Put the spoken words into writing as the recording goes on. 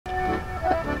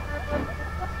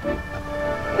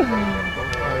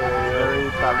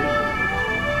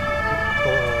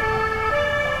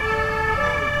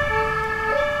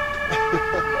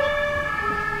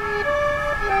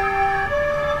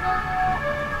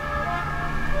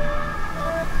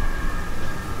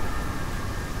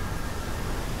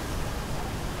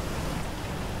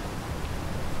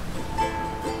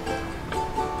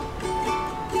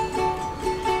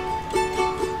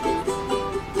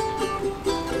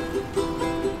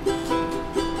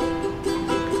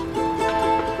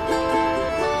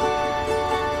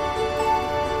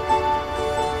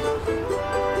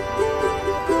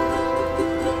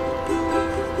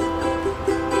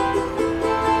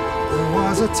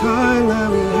time that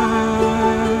we had.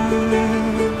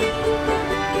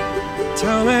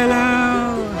 Tell me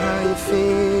now how you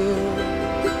feel,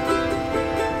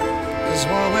 'cause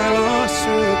what we lost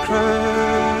through the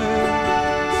cracks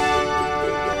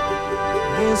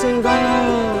isn't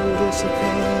gone,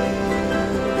 disappeared.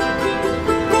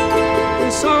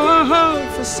 And so I hope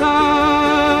for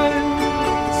signs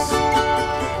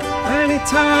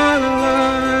anytime I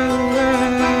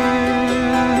learn that.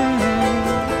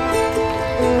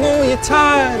 You know you're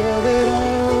tired of it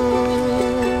all.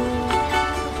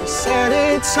 You said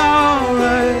it's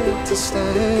alright to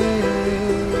stay.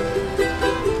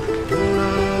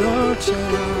 Una noche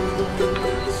más.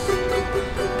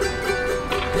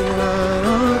 Una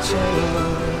noche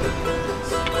más.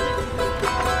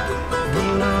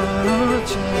 Una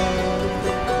noche más.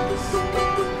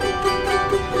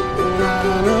 Una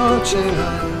noche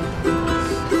más.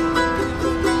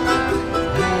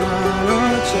 Una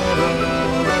noche más.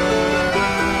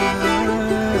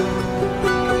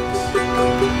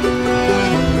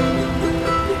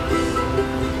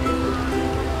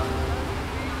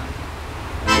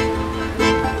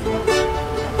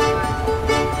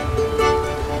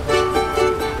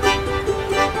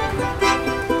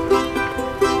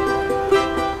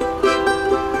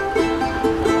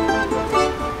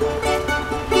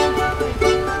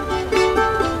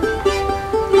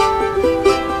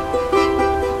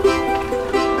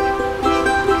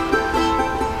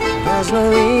 There's no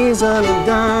reason to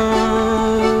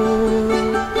doubt.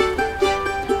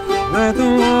 Let the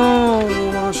morning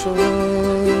wash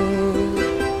away.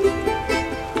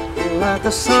 Let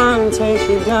the sun take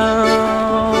you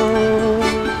down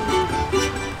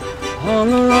on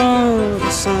the road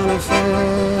to Santa Fe.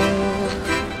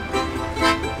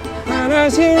 And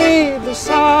as you read the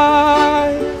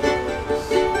signs,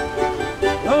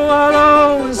 know I'll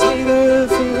always be there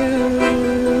for you.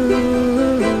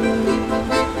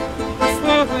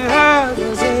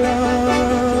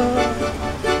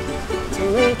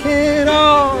 It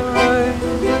all right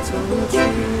to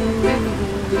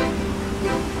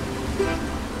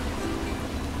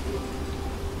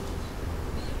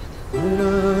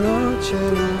Una noche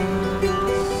más.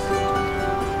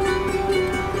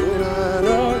 Una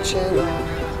noche más.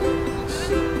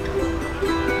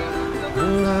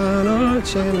 Una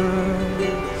noche más.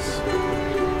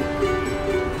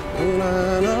 Una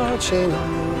noche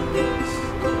más.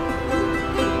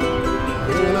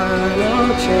 Una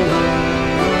noche más.